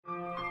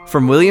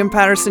From William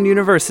Patterson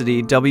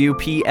University,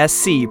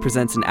 WPSC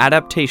presents an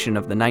adaptation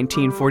of the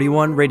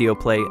 1941 radio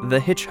play The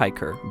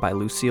HitchHiker by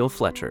Lucille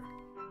Fletcher.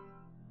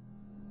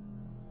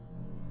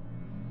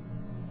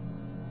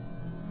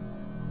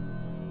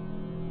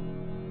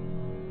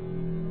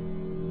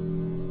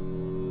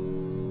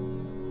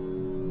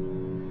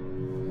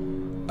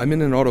 I'm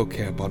in an auto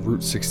camp on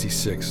Route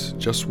 66,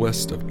 just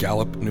west of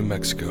Gallup, New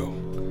Mexico.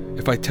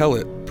 If I tell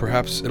it,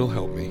 perhaps it'll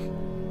help me.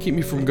 Keep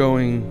me from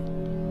going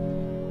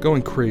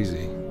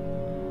crazy.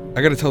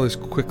 I gotta tell this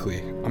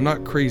quickly. I'm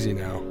not crazy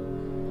now.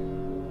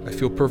 I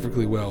feel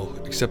perfectly well,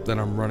 except that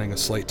I'm running a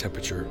slight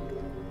temperature.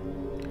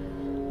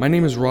 My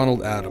name is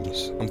Ronald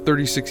Adams. I'm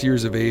 36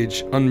 years of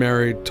age,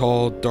 unmarried,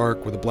 tall,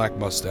 dark, with a black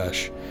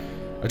mustache.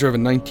 I drive a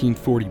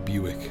 1940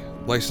 Buick.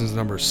 License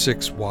number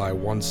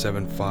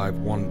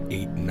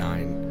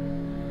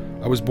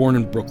 6Y175189. I was born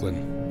in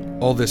Brooklyn.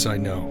 All this I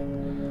know.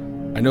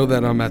 I know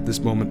that I'm at this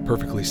moment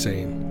perfectly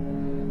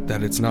sane.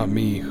 That it's not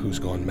me who's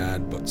gone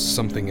mad, but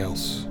something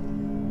else.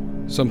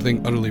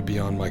 Something utterly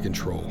beyond my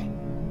control.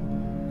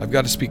 I've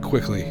got to speak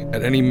quickly.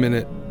 At any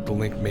minute, the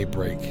link may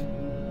break.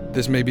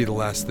 This may be the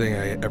last thing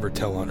I ever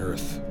tell on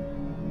Earth.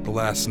 The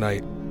last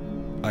night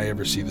I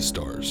ever see the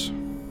stars.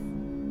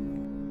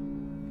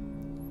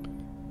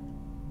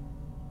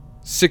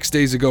 6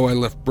 days ago, I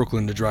left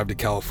Brooklyn to drive to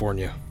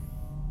California.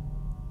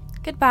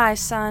 Goodbye,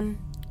 son.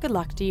 Good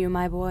luck to you,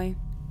 my boy.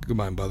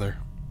 Goodbye, mother.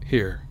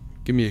 Here,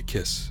 give me a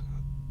kiss.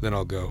 Then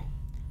I'll go.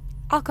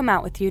 I'll come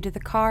out with you to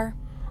the car.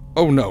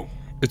 Oh no,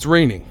 it's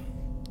raining.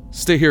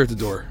 Stay here at the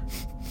door.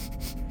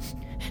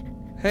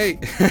 Hey,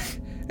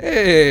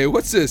 hey,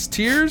 what's this,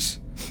 tears?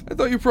 I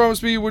thought you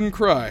promised me you wouldn't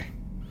cry.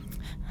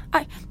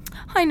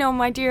 I know,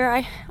 my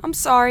dear. I'm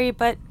sorry,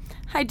 but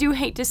I do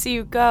hate to see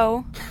you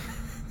go.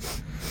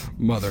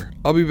 Mother,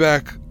 I'll be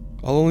back.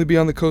 I'll only be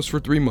on the coast for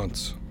 3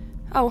 months.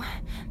 Oh,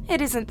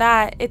 it isn't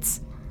that. It's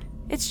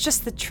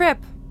just the trip.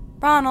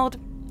 Ronald,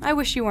 I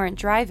wish you weren't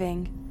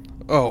driving.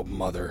 Oh,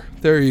 Mother,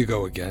 there you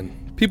go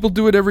again. People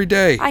do it every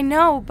day. I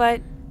know, but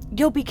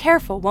you'll be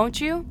careful,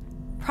 won't you?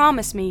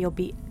 Promise me you'll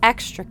be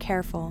extra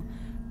careful.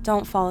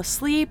 Don't fall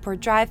asleep or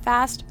drive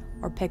fast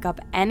or pick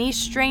up any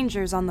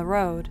strangers on the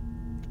road.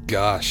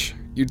 Gosh,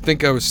 you'd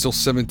think I was still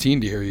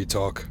 17 to hear you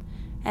talk.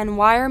 And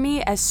wire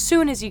me as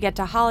soon as you get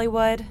to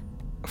Hollywood.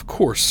 Of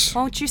course.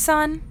 Won't you,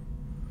 son?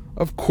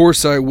 Of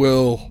course I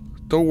will.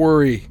 Don't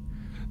worry.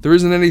 There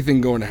isn't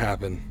anything going to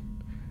happen.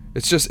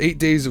 It's just 8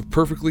 days of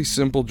perfectly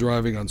simple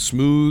driving on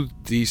smooth,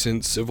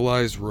 decent,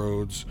 civilized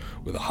roads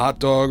with a hot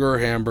dog or a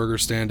hamburger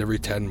stand every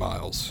 10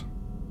 miles.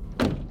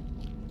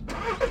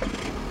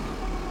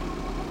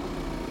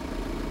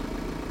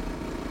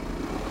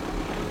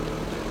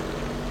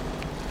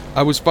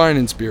 I was fine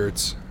in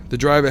spirits. The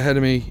drive ahead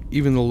of me,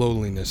 even the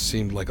loneliness,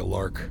 seemed like a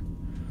lark.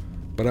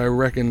 But I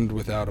reckoned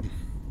without him.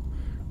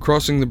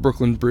 Crossing the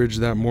Brooklyn Bridge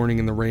that morning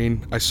in the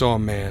rain, I saw a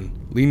man,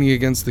 leaning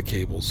against the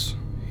cables.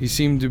 He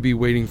seemed to be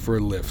waiting for a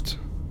lift.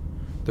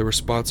 There were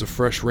spots of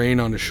fresh rain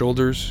on his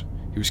shoulders.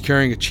 He was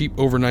carrying a cheap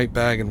overnight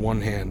bag in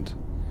one hand.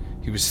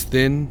 He was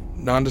thin,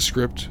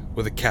 nondescript,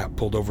 with a cap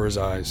pulled over his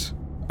eyes.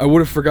 I would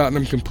have forgotten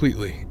him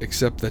completely,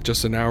 except that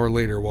just an hour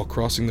later, while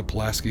crossing the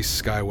Pulaski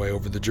Skyway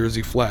over the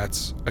Jersey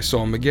Flats, I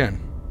saw him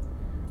again.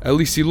 At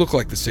least he looked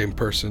like the same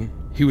person.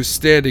 He was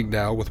standing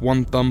now with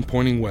one thumb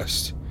pointing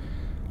west.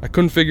 I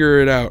couldn't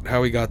figure it out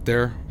how he got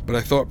there, but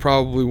I thought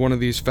probably one of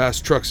these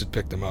fast trucks had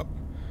picked him up,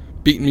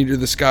 beaten me to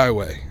the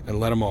Skyway, and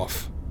let him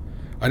off.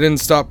 I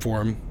didn't stop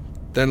for him.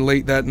 Then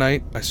late that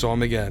night, I saw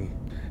him again.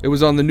 It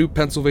was on the New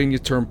Pennsylvania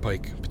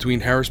Turnpike, between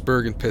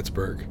Harrisburg and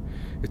Pittsburgh.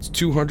 It's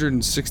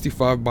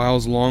 265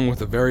 miles long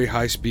with a very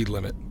high speed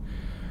limit.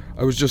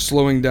 I was just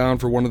slowing down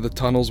for one of the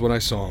tunnels when I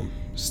saw him,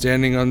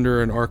 standing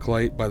under an arc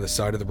light by the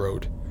side of the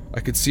road. I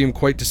could see him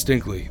quite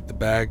distinctly, the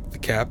bag, the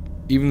cap,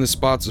 even the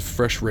spots of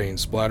fresh rain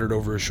splattered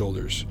over his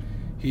shoulders.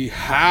 He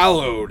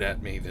hallowed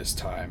at me this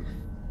time.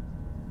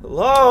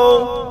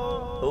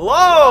 Hello?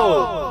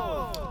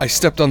 Hello? I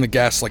stepped on the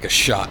gas like a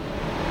shot.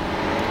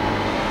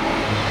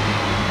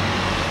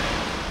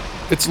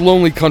 It's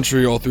lonely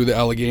country all through the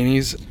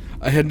Alleghenies.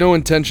 I had no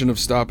intention of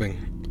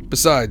stopping.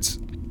 Besides,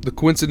 the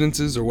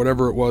coincidences or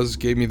whatever it was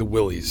gave me the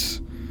willies.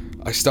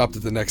 I stopped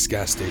at the next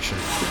gas station.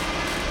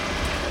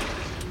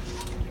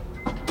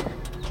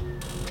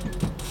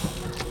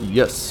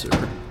 Yes, sir.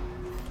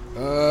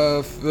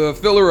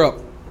 Fill her up.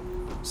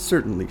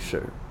 Certainly,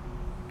 sir.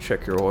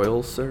 Check your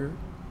oil, sir.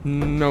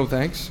 No,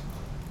 thanks.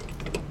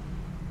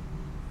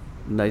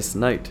 Nice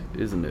night,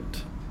 isn't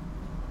it?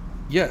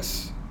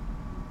 Yes.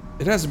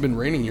 It hasn't been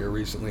raining here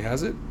recently,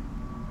 has it?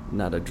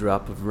 Not a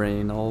drop of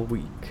rain all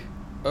week.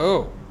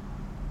 I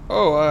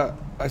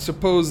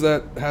suppose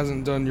that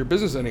hasn't done your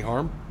business any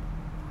harm.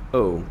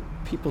 Oh,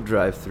 people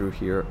drive through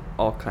here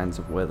all kinds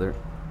of weather.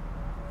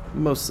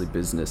 Mostly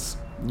business,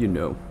 you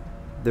know.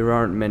 There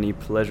aren't many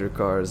pleasure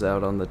cars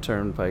out on the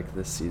turnpike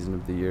this season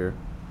of the year.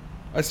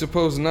 I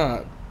suppose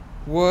not.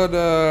 What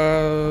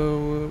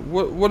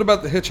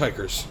about the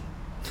hitchhikers?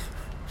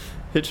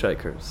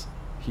 Hitchhikers?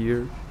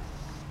 Here?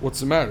 What's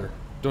the matter?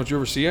 Don't you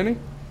ever see any?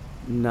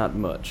 Not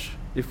much.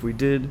 If we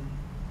did,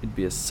 It'd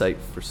be a sight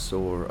for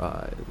sore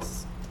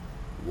eyes.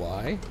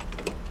 Why?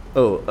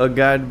 Oh, a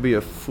guy'd be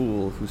a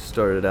fool who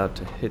started out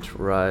to hitch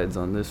rides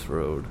on this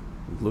road.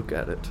 Look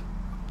at it.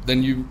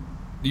 Then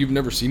you've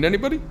never seen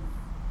anybody?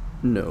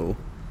 No.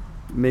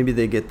 Maybe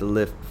they get the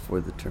lift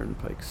before the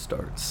turnpike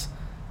starts.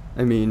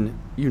 I mean,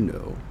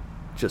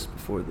 just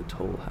before the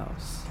toll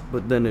house.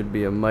 But then it'd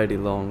be a mighty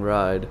long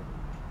ride.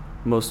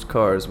 Most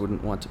cars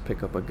wouldn't want to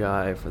pick up a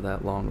guy for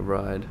that long a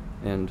ride.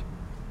 And,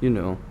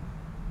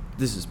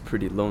 this is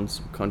pretty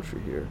lonesome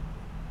country here.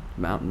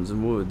 Mountains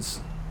and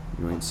woods.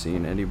 You ain't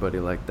seen anybody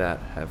like that,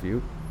 have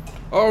you?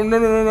 Oh,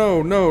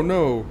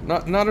 no.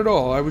 Not at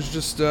all. I was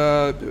just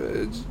a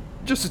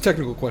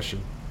technical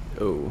question.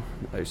 Oh,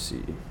 I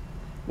see.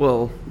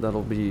 Well,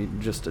 that'll be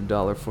just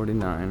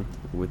 $1.49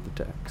 with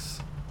the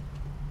tax.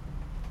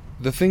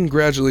 The thing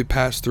gradually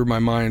passed through my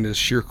mind as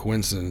sheer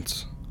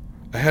coincidence.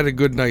 I had a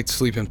good night's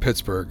sleep in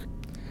Pittsburgh.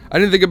 I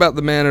didn't think about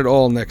the man at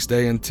all next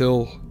day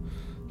until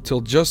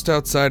just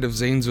outside of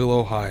Zanesville,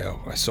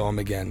 Ohio, I saw him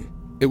again.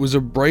 It was a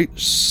bright,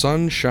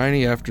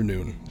 sunshiny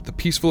afternoon. The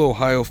peaceful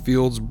Ohio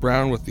fields,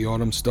 brown with the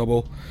autumn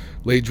stubble,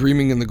 lay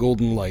dreaming in the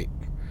golden light,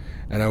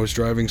 and I was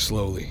driving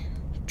slowly,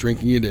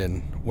 drinking it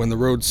in, when the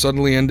road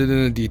suddenly ended in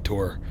a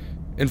detour.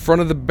 In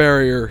front of the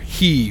barrier,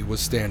 he was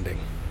standing.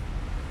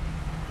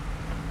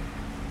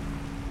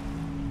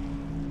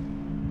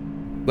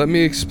 Let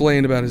me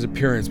explain about his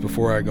appearance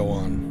before I go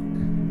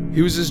on.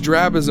 He was as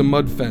drab as a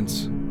mud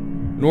fence,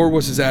 nor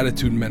was his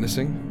attitude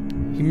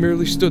menacing. He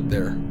merely stood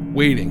there,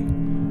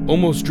 waiting,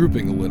 almost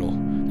drooping a little,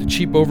 the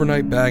cheap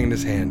overnight bag in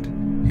his hand.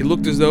 He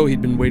looked as though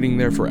he'd been waiting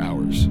there for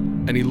hours,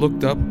 and he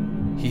looked up,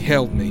 he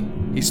hailed me.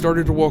 He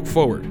started to walk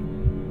forward.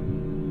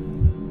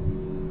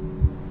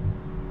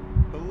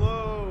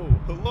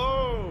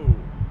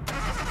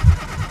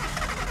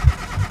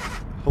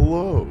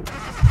 Hello.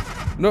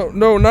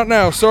 No, not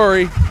now,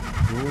 sorry.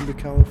 Going to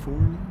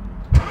California?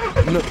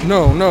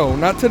 No,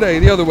 not today,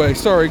 the other way.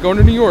 Sorry, going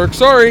to New York,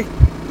 sorry.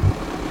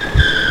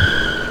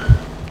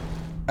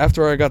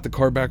 After I got the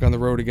car back on the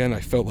road again,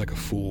 I felt like a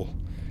fool.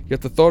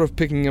 Yet the thought of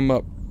picking him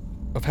up,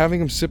 of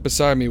having him sit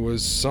beside me,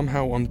 was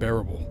somehow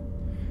unbearable.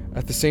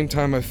 At the same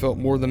time, I felt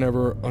more than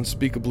ever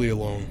unspeakably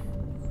alone.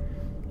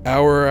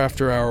 Hour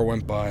after hour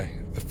went by.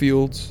 The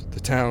fields, the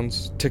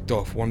towns, ticked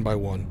off one by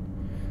one.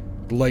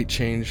 The light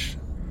changed.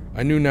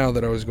 I knew now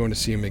that I was going to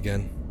see him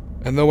again.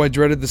 And though I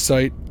dreaded the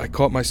sight, I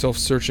caught myself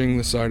searching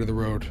the side of the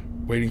road,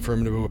 waiting for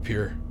him to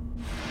appear.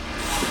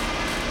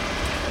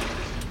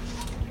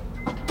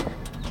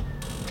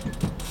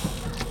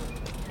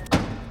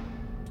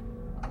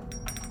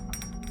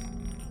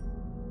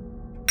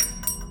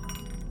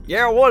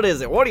 Yeah, what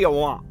is it? What do you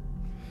want?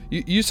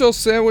 You sell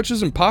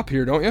sandwiches and pop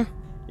here, don't you?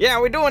 Yeah,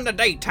 we do in the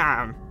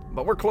daytime,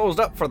 but we're closed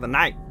up for the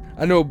night.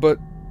 I know, but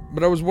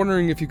I was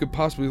wondering if you could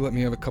possibly let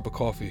me have a cup of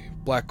coffee.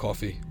 Black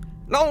coffee.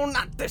 No,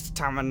 not this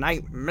time of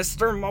night,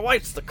 mister. My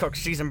wife's the cook.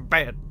 She's in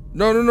bed.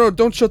 No,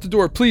 don't shut the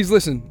door. Please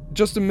listen.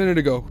 Just a minute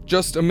ago,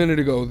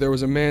 there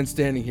was a man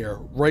standing here,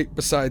 right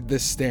beside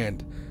this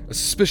stand. A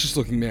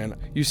suspicious-looking man.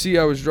 You see,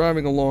 I was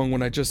driving along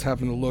when I just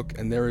happened to look,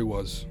 and there he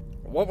was.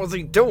 What was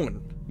he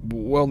doing?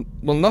 Well,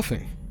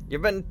 nothing.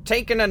 You've been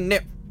taking a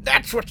nip.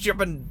 That's what you've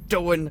been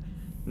doing.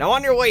 Now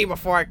on your way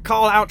before I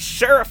call out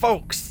Sheriff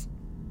Oakes.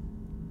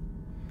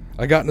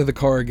 I got into the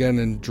car again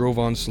and drove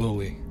on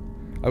slowly.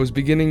 I was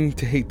beginning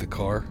to hate the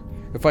car.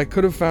 If I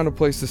could have found a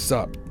place to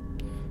stop,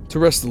 to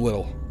rest a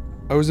little.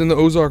 I was in the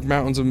Ozark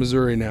Mountains of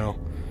Missouri now,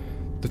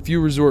 the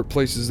few resort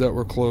places that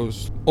were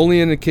closed.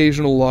 Only an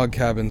occasional log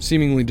cabin,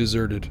 seemingly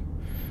deserted.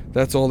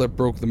 That's all that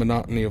broke the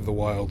monotony of the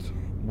wild,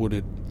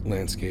 wooded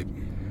landscape.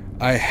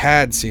 I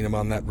had seen him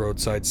on that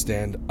roadside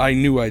stand. I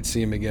knew I'd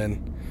see him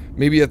again.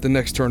 Maybe at the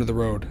next turn of the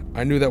road.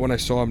 I knew that when I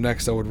saw him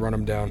next, I would run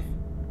him down.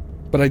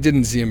 But I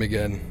didn't see him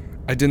again.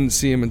 I didn't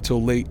see him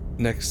until late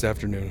next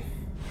afternoon.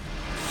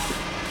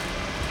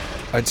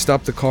 I'd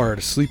stopped the car at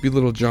a sleepy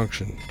little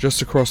junction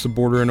just across the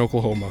border in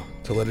Oklahoma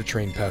to let a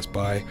train pass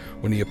by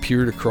when he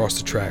appeared across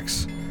the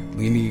tracks,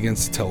 leaning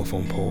against the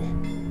telephone pole.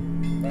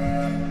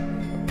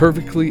 A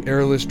perfectly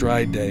airless,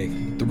 dry day.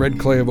 The red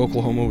clay of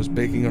Oklahoma was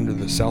baking under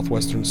the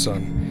southwestern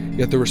sun,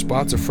 yet there were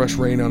spots of fresh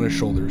rain on his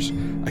shoulders.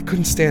 I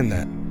couldn't stand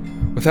that.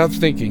 Without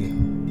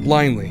thinking,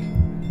 blindly,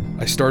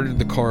 I started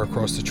the car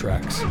across the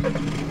tracks.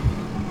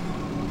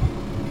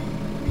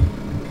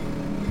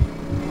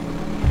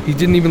 He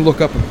didn't even look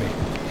up at me.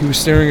 He was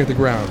staring at the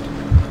ground.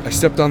 I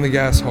stepped on the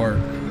gas hard,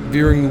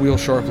 veering the wheel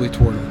sharply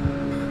toward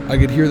him. I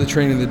could hear the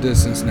train in the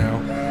distance now,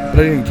 but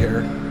I didn't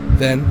care.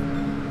 Then,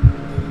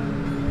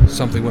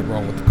 something went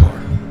wrong with the car.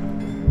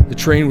 The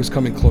train was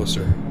coming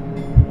closer.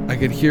 I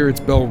could hear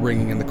its bell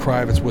ringing and the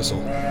cry of its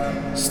whistle.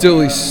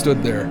 Still he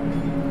stood there.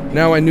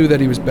 Now I knew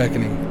that he was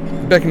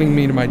beckoning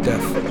me to my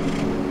death.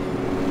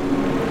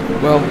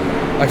 Well,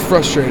 I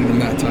frustrated him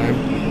that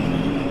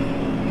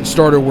time. The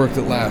starter worked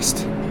at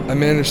last. I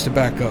managed to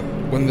back up.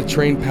 When the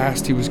train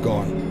passed, he was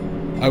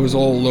gone. I was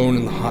all alone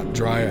in the hot,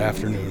 dry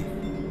afternoon.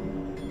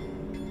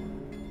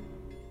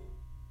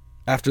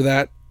 After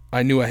that,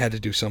 I knew I had to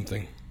do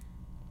something.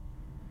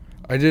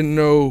 I didn't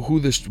know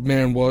who this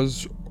man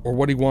was or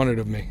what he wanted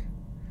of me.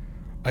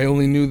 I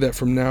only knew that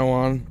from now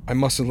on, I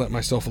mustn't let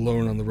myself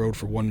alone on the road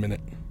for 1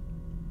 minute.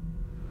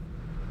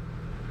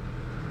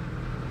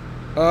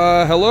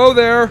 Hello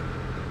there.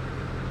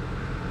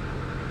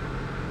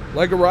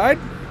 Like a ride?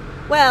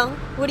 Well,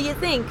 what do you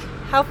think?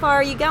 How far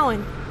are you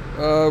going?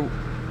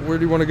 Where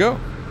do you want to go?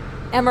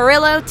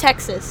 Amarillo,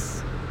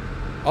 Texas.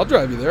 I'll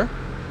drive you there.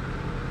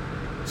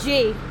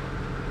 Gee.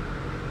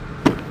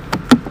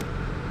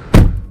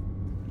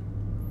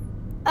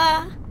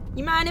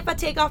 You mind if I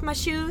take off my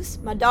shoes?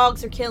 My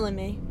dogs are killing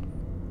me.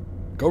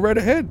 Go right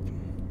ahead.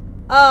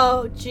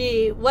 Oh,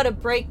 gee, what a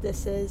break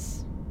this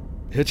is.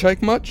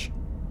 Hitchhike much?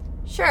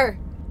 Sure,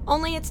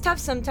 only it's tough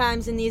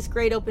sometimes in these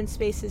great open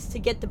spaces to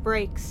get the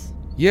breaks.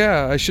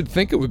 Yeah, I should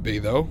think it would be,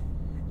 though.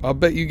 I'll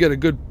bet you get a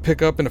good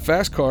pickup in a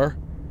fast car.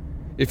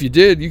 If you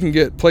did, you can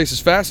get places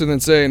faster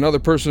than, say, another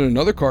person in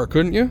another car,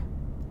 couldn't you?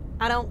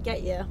 I don't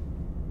get you.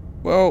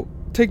 Well,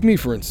 take me,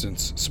 for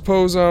instance.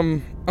 Suppose,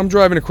 I'm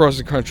driving across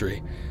the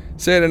country.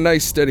 Say at a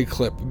nice steady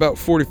clip, about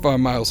 45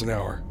 miles an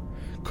hour.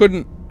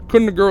 Couldn't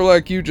a girl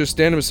like you just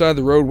standing beside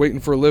the road waiting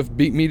for a lift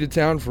beat me to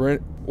town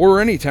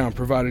or any town,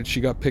 provided she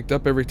got picked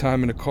up every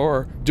time in a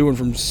car doing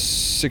from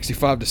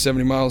 65 to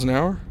 70 miles an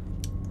hour?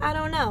 I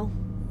don't know.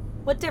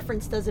 What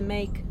difference does it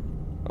make?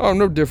 Oh,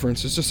 no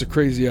difference. It's just a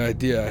crazy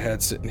idea I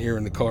had sitting here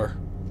in the car.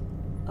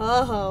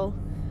 Oh,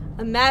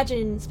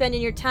 imagine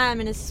spending your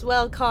time in a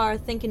swell car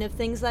thinking of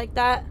things like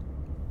that.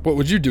 What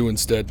would you do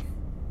instead?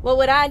 What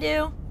would I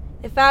do?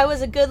 If I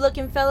was a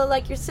good-looking fellow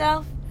like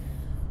yourself?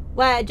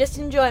 Why, I'd just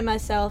enjoy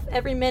myself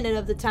every minute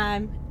of the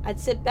time. I'd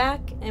sit back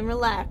and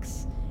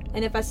relax.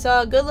 And if I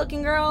saw a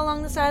good-looking girl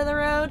along the side of the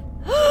road...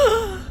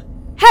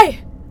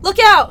 Hey! Look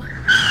out!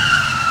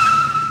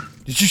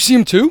 Did you see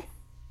him too?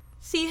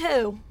 See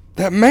who?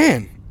 That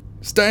man!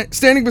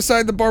 Standing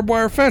beside the barbed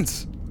wire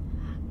fence.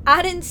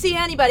 I didn't see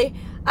anybody.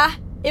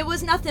 It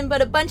was nothing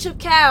but a bunch of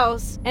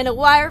cows and a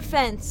wire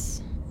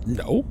fence.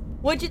 No.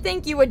 What'd you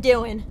think you were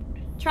doing?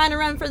 Trying to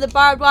run for the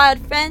barbed wire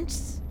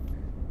fence?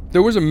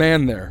 There was a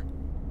man there.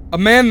 A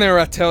man there,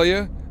 I tell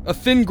you. A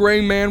thin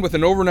gray man with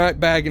an overnight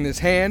bag in his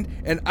hand,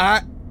 and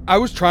I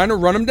was trying to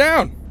run him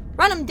down.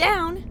 Run him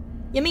down?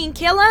 You mean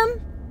kill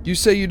him? You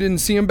say you didn't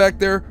see him back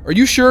there? Are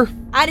you sure?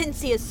 I didn't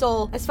see a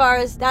soul, as far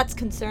as that's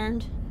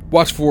concerned.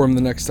 Watch for him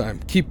the next time.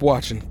 Keep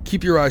watching.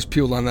 Keep your eyes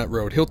peeled on that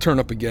road. He'll turn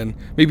up again.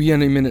 Maybe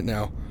any minute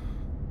now.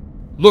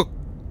 Look!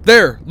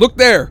 There! Look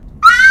there!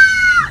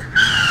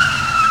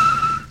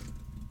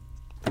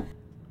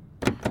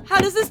 How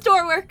does this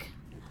door work?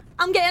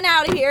 I'm getting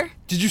out of here.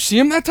 Did you see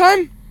him that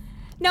time?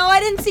 No, I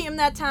didn't see him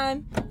that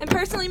time. And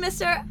personally,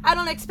 mister, I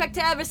don't expect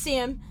to ever see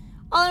him.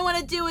 All I want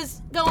to do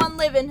is go on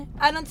living.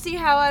 I don't see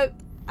how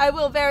I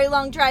will very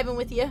long driving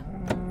with you.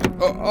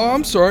 Oh,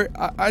 I'm sorry.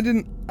 I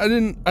didn't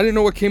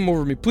know what came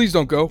over me. Please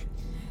don't go.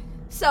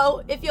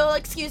 So, if you'll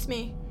excuse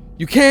me.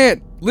 You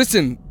can't.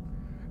 Listen.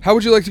 How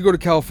would you like to go to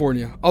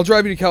California? I'll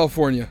drive you to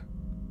California.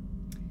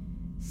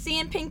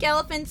 Seeing pink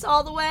elephants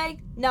all the way?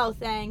 No,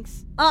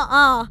 thanks.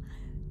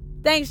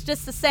 Thanks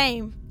just the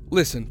same.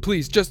 Listen,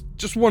 please,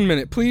 just 1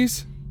 minute,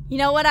 please. You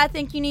know what I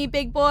think you need,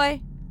 big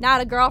boy?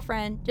 Not a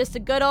girlfriend, just a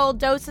good old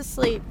dose of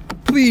sleep.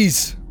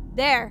 Please.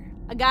 There,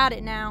 I got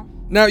it now.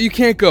 Now you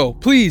can't go,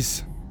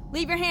 please.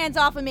 Leave your hands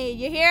off of me,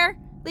 you hear?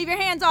 Leave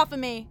your hands off of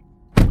me.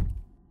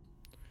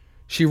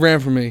 She ran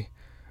from me,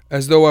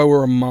 as though I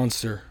were a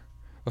monster.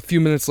 A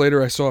few minutes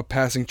later, I saw a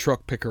passing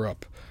truck pick her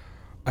up.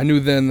 I knew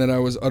then that I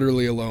was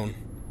utterly alone.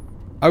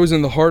 I was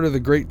in the heart of the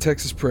great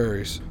Texas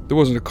prairies. There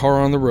wasn't a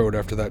car on the road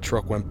after that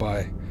truck went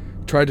by.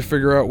 Tried to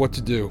figure out what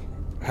to do.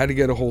 Had to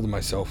get a hold of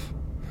myself.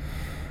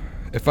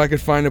 If I could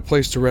find a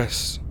place to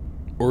rest,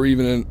 or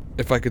even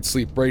if I could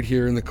sleep right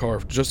here in the car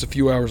for just a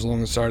few hours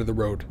along the side of the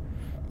road.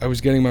 I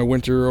was getting my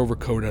winter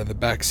overcoat out of the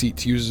back seat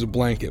to use as a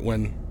blanket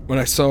when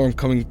I saw him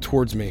coming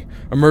towards me,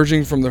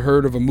 emerging from the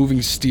herd of a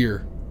moving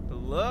steer.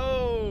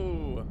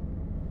 Hello?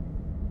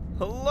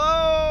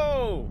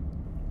 Hello?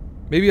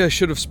 Maybe I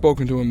should have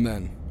spoken to him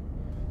then.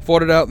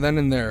 Fought it out then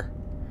and there.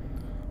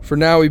 For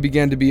now he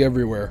began to be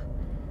everywhere.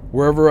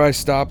 Wherever I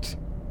stopped,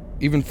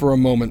 even for a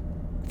moment,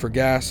 for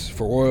gas,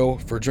 for oil,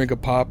 for a drink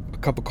of pop, a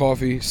cup of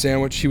coffee,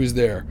 sandwich, he was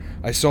there.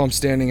 I saw him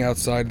standing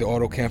outside the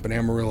auto camp in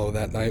Amarillo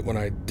that night when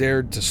I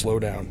dared to slow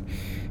down.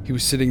 He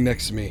was sitting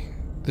next to me,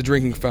 the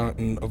drinking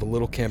fountain of a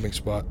little camping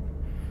spot,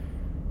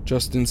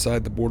 just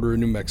inside the border of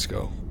New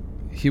Mexico.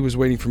 He was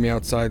waiting for me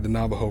outside the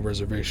Navajo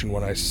reservation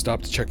when I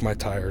stopped to check my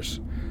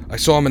tires. I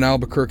saw him in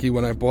Albuquerque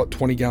when I bought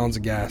 20 gallons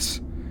of gas.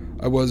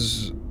 I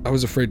was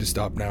afraid to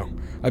stop now.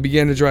 I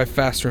began to drive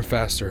faster and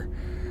faster.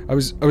 I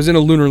was in a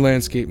lunar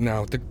landscape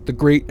now, the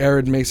great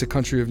arid mesa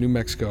country of New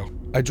Mexico.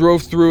 I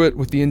drove through it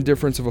with the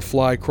indifference of a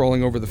fly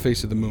crawling over the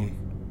face of the moon.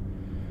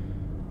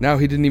 Now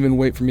he didn't even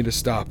wait for me to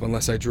stop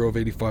unless I drove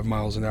 85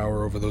 miles an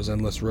hour over those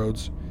endless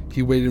roads.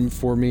 He waited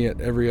for me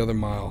at every other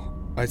mile.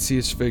 I'd see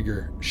his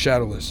figure,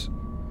 shadowless,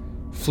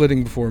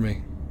 flitting before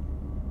me.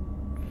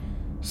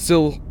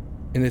 Still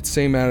in its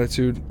same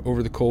attitude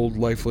over the cold,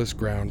 lifeless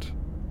ground.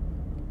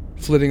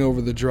 Flitting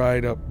over the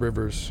dried up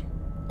rivers,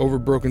 over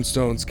broken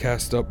stones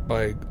cast up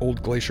by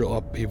old glacial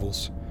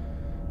upheavals.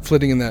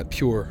 flitting in that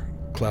pure,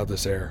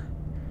 cloudless air.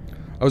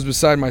 I was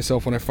beside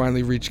myself when I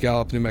finally reached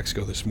Gallup, New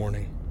Mexico this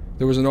morning.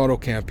 There was an auto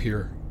camp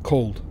here,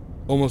 cold,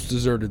 almost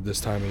deserted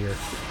this time of year.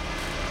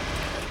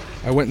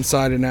 I went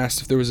inside and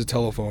asked if there was a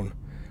telephone.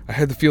 I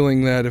had the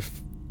feeling that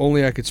if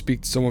only I could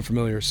speak to someone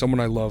familiar, someone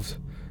I loved,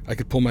 I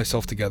could pull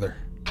myself together.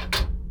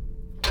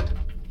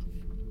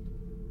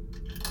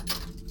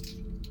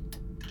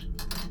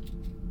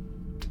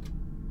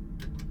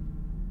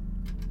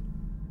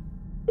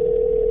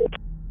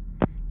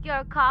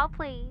 Your call,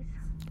 please.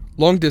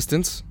 Long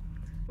distance.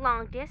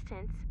 Long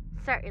distance,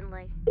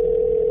 certainly.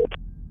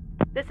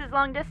 This is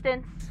long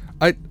distance.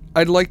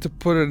 I'd like to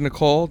put in a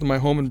call to my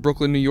home in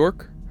Brooklyn, New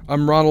York.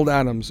 I'm Ronald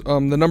Adams. The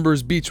number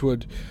is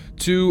Beechwood,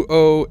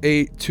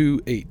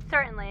 20828.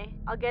 Certainly.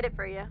 I'll get it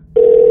for you.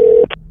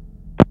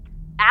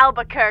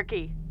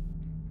 Albuquerque.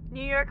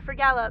 New York for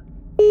Gallup.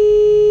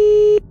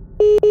 New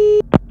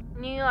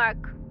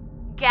York,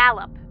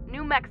 Gallup,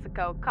 New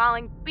Mexico,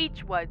 calling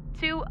Beechwood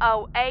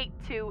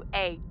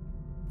 20828.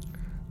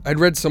 I'd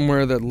read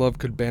somewhere that love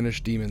could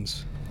banish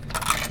demons.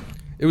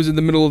 It was in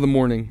the middle of the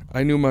morning.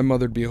 I knew my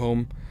mother'd be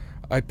home.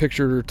 I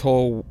pictured her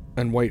tall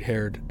and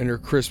white-haired, in her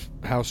crisp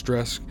house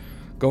dress,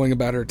 going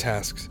about her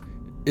tasks.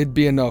 It'd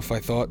be enough, I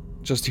thought,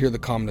 just to hear the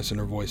calmness in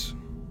her voice.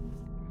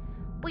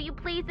 Will you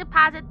please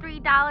deposit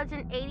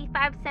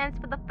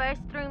 $3.85 for the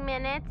first 3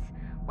 minutes?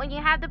 When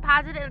you have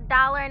deposited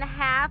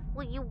 $1.50,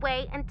 will you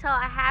wait until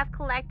I have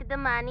collected the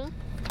money?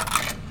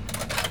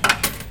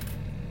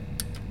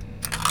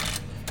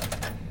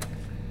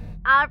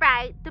 All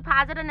right,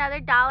 deposit another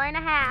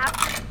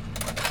 $1.50.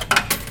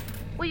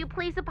 Will you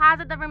please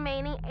deposit the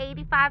remaining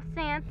 85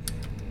 cents?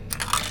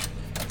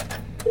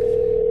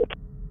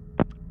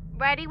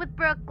 Ready with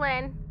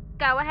Brooklyn.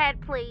 Go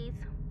ahead, please.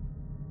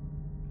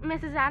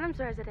 Mrs. Adams'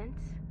 residence.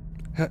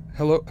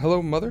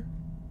 Hello, Mother?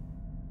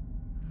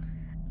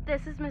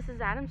 This is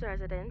Mrs. Adams'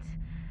 residence.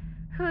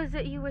 Who is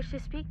it you wish to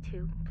speak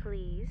to,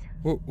 please?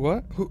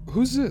 What?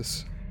 Who's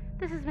this?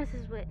 This is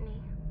Mrs.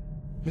 Whitney.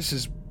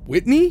 Mrs.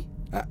 Whitney?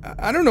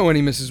 I don't know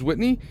any Mrs.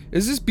 Whitney.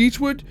 Is this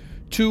Beechwood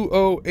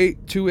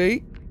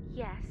 20828?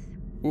 Yes.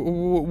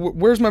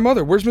 Where's my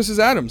mother? Where's Mrs.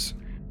 Adams?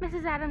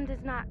 Mrs. Adams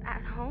is not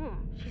at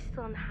home. She's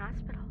still in the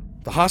hospital.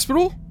 The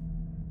hospital?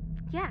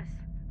 Yes.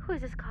 Who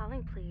is this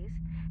calling, please?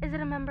 Is it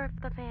a member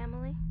of the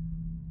family?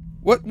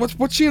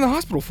 What's she in the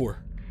hospital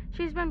for?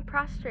 She's been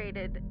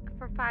prostrated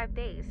for 5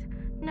 days.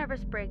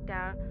 Nervous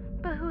breakdown.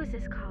 But who is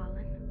this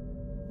calling?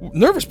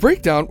 Nervous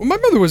breakdown? My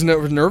mother was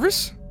never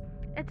nervous.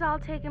 It's all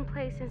taken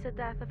place since the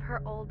death of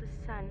her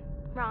oldest son,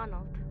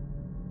 Ronald.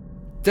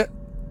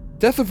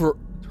 Death of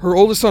her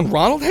oldest son,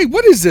 Ronald? Hey,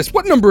 what is this?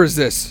 What number is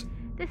this?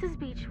 This is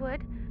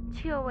Beechwood,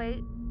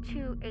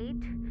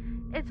 20828.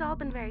 It's all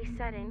been very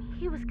sudden.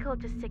 He was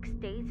killed just 6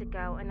 days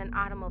ago in an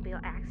automobile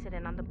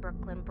accident on the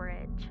Brooklyn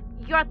Bridge.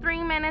 Your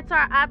 3 minutes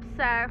are up,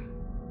 sir.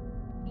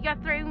 Your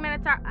 3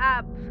 minutes are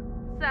up,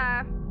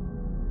 sir.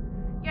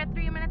 Your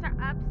 3 minutes are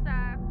up,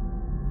 sir.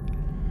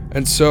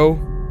 And so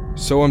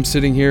I'm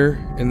sitting here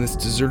in this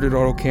deserted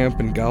auto camp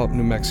in Gallup,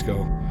 New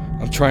Mexico.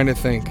 I'm trying to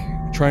think,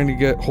 trying to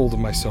get hold of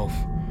myself.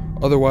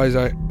 Otherwise,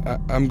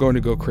 I'm going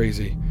to go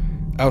crazy.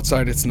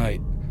 Outside it's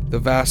night, the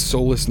vast,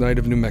 soulless night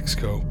of New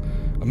Mexico.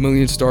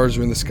 1,000,000 stars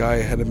are in the sky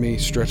ahead of me,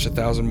 stretched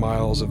 1,000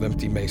 miles of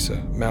empty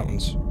mesa,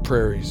 mountains,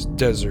 prairies,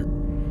 desert.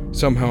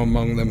 Somehow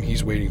among them,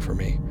 he's waiting for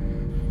me.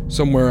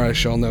 Somewhere I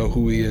shall know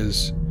who he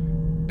is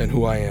and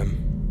who I am.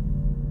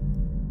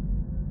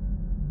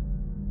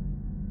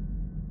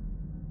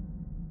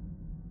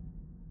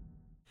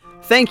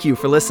 Thank you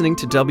for listening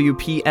to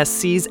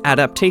WPSC's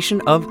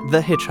adaptation of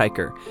The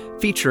Hitchhiker,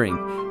 featuring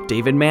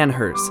David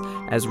Manhurst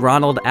as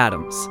Ronald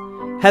Adams,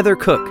 Heather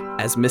Cook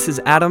as Mrs.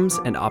 Adams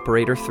and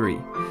Operator 3,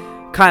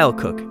 Kyle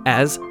Cook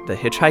as The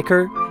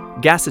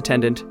Hitchhiker, Gas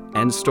Attendant,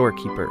 and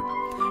Storekeeper,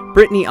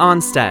 Brittany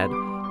Onstad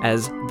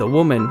as The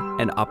Woman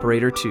and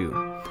Operator 2,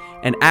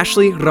 and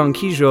Ashley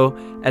Ronquillo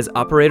as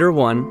Operator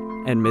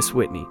 1 and Miss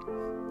Whitney.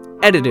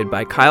 Edited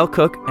by Kyle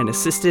Cook and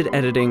assisted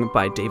editing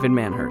by David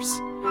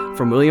Manhurst.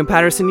 From William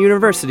Patterson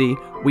University,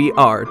 we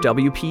are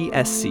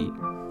WPSC.